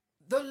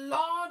The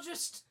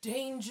largest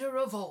danger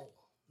of all,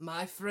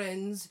 my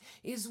friends,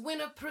 is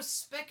when a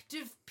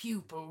prospective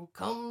pupil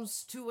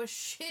comes to a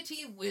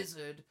shitty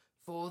wizard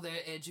for their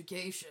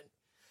education.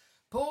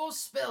 Poor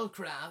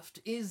spellcraft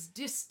is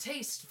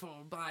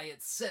distasteful by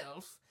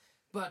itself,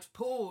 but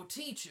poor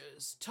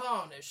teachers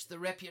tarnish the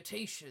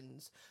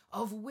reputations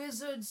of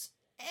wizards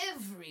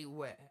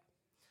everywhere.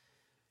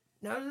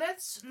 Now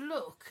let's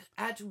look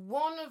at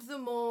one of the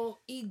more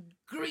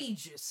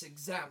egregious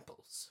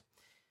examples.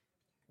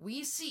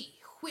 We see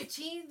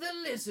Hwytty the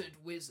Lizard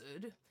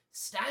Wizard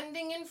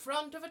standing in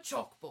front of a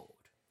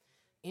chalkboard.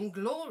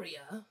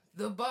 Ingloria,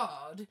 the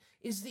bard,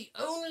 is the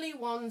only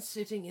one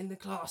sitting in the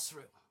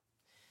classroom.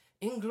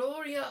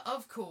 Ingloria,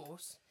 of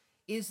course,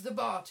 is the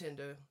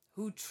bartender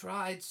who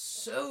tried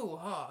so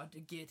hard to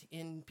get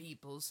in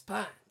people's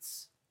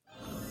pants.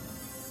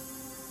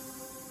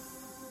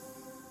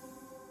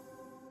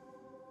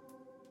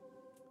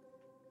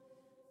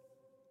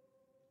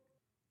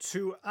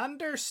 To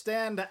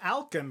understand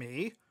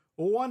alchemy,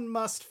 one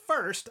must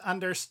first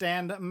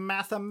understand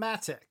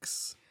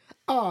mathematics.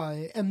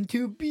 I am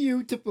too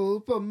beautiful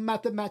for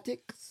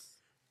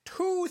mathematics.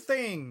 2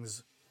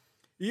 things.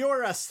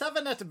 You're a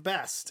 7 at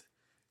best.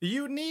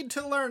 You need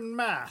to learn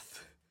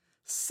math.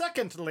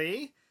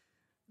 Secondly,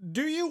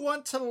 do you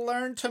want to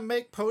learn to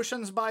make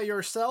potions by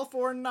yourself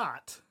or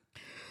not?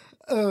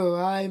 Oh,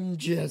 I'm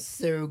just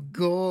so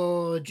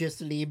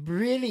gorgeously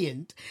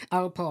brilliant.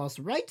 I'll pass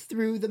right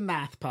through the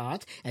math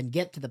part and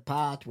get to the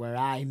part where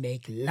I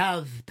make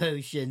love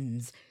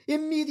potions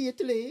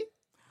immediately.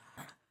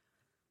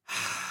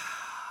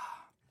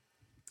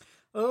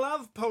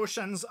 Love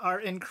potions are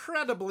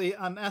incredibly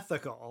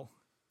unethical.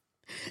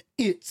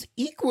 It's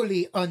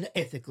equally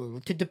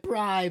unethical to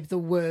deprive the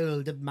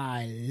world of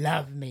my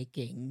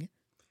lovemaking.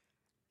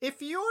 If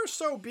you're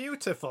so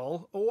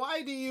beautiful,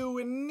 why do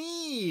you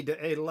need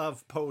a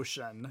love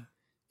potion?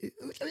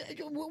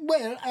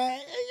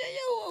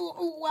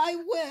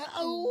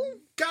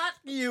 Got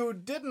you,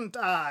 didn't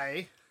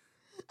I?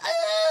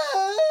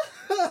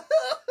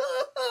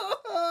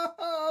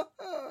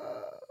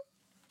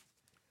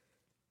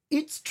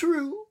 It's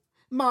true.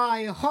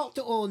 My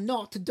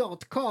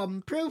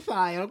hotornot.com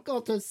profile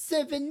got a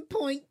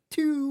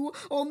 7.2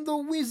 on the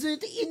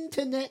wizard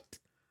internet.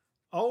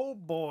 Oh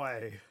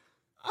boy.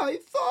 I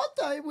thought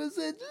I was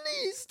at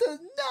least a 9.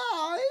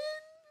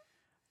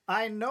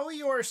 I know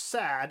you're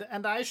sad,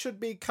 and I should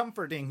be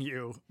comforting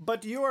you,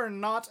 but you're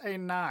not a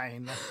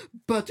 9.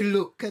 But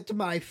look at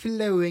my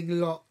flowing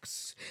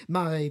locks,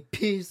 my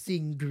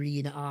piercing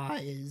green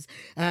eyes,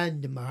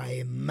 and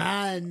my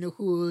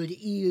manhood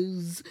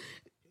is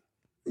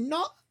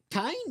not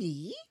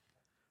tiny.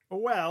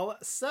 Well,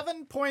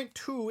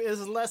 7.2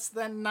 is less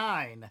than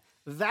 9.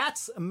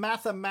 That's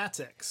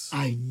mathematics.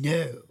 I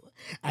know.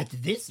 At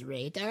this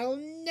rate, I'll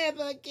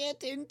never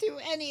get into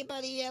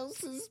anybody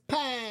else's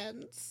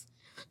pants.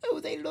 Oh,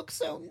 they look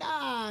so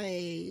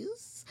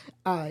nice.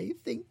 I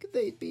think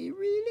they'd be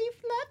really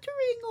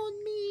flattering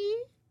on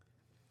me.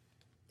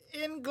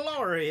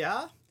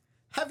 Ingloria,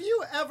 have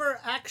you ever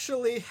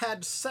actually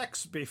had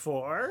sex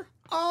before?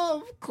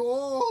 Of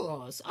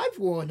course. I've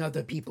worn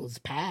other people's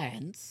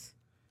pants.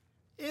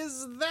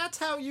 Is that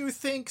how you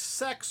think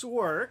sex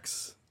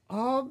works?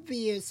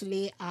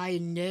 Obviously, I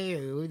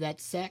know that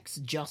sex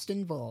just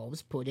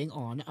involves putting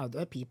on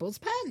other people's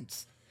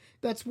pants.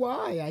 That's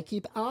why I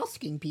keep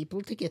asking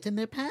people to get in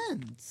their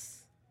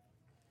pants.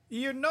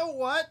 You know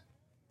what?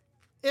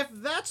 If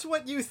that's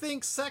what you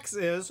think sex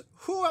is,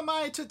 who am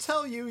I to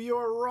tell you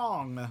you're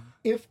wrong?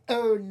 If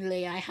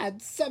only I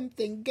had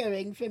something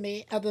going for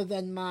me other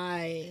than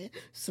my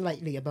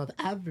slightly above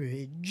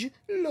average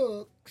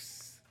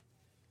looks.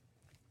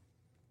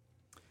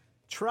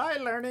 Try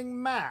learning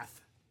math.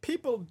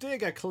 People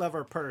dig a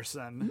clever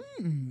person.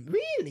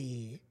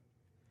 Really?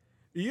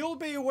 You'll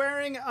be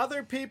wearing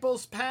other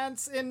people's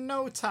pants in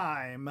no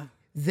time.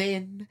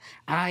 Then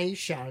I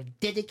shall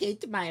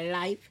dedicate my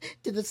life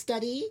to the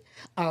study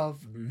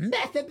of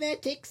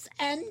mathematics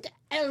and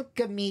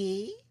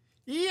alchemy.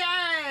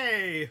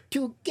 Yay!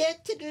 To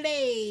get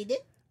laid.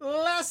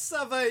 Less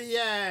of a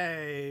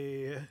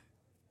yay.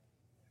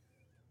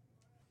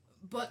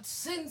 But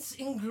since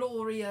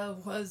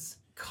Ingloria was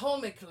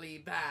comically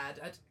bad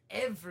at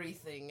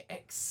everything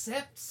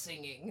except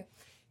singing,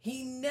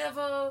 he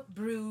never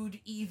brewed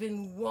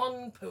even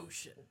one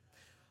potion.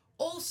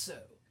 Also,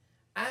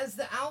 as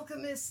the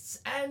alchemists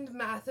and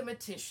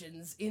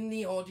mathematicians in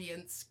the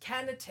audience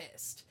can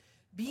attest,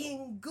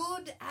 being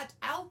good at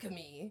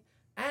alchemy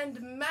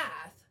and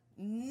math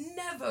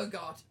never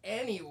got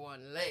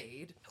anyone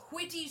laid.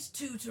 Hwytty's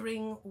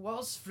tutoring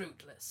was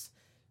fruitless.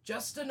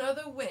 Just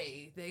another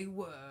way they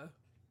were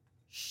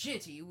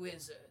shitty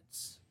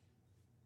wizards.